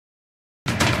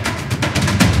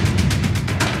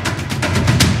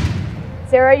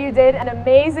Sarah, you did an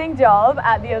amazing job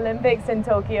at the Olympics in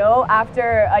Tokyo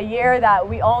after a year that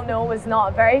we all know was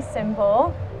not very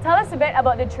simple. Tell us a bit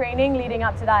about the training leading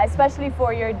up to that, especially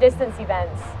for your distance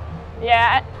events.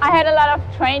 Yeah, I had a lot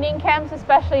of training camps,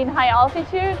 especially in high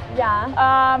altitude.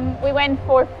 Yeah. We went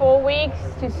for 4 weeks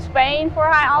to Spain for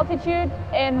high altitude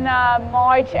in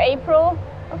March, April.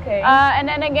 Okay. And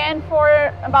then again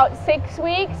for about 6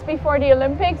 weeks before the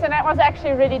Olympics, and that was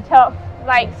actually really tough.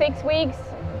 Like 6 weeks,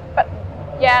 but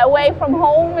yeah, away from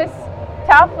home is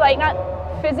tough, like not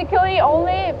physically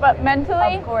only, but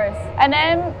mentally. Of course. And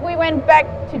then we went back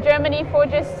to Germany for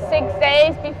just 6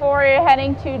 days before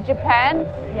heading to Japan.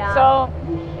 Yeah. So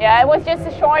yeah, it was just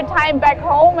a short time back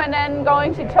home, and then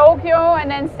going to Tokyo,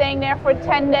 and then staying there for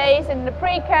 10 days in the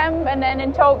pre-camp, and then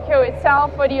in Tokyo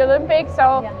itself for the Olympics.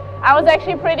 So yeah. I was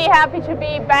actually pretty happy to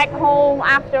be back home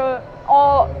after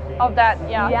all of that.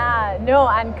 Yeah, no,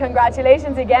 and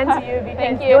congratulations again to you,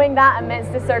 because doing that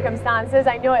amidst the circumstances,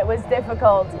 I know it was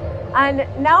difficult. And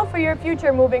now for your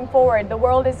future moving forward, the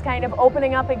world is kind of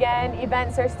opening up again,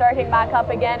 events are starting back up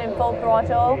again in full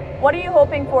throttle. What are you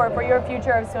hoping for your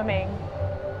future of swimming?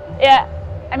 Yeah,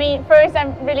 I mean, first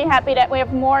I'm really happy that we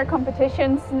have more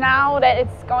competitions now, that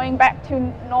it's going back to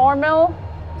normal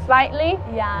slightly.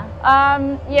 Yeah.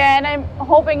 Yeah, and I'm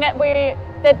hoping that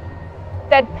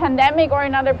that pandemic or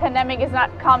another pandemic is not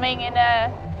coming in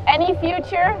any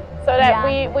future, so that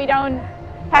we don't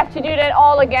have to do that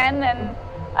all again.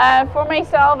 And for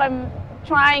myself, I'm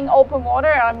trying open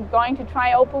water. I'm going to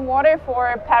try open water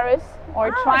for Paris,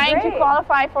 or trying to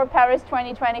qualify for Paris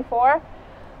 2024.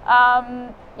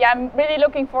 Yeah, I'm really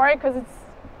looking for it, because it's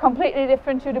completely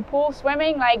different to the pool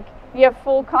swimming. Like, you have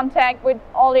full contact with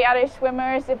all the other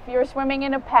swimmers if you're swimming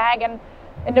in a pack, and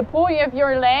in the pool you have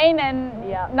your lane and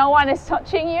no one is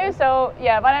touching you. So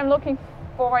yeah, but I'm looking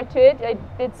forward to it. I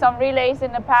did some relays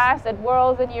in the past at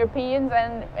Worlds and Europeans,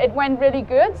 and it went really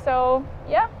good, so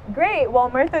yeah. Great.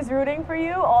 Well, Myrtha's rooting for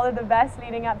you. All of the best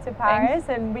leading up to Paris. Thanks.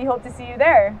 And we hope to see you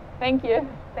there. Thank you.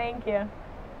 Thank you.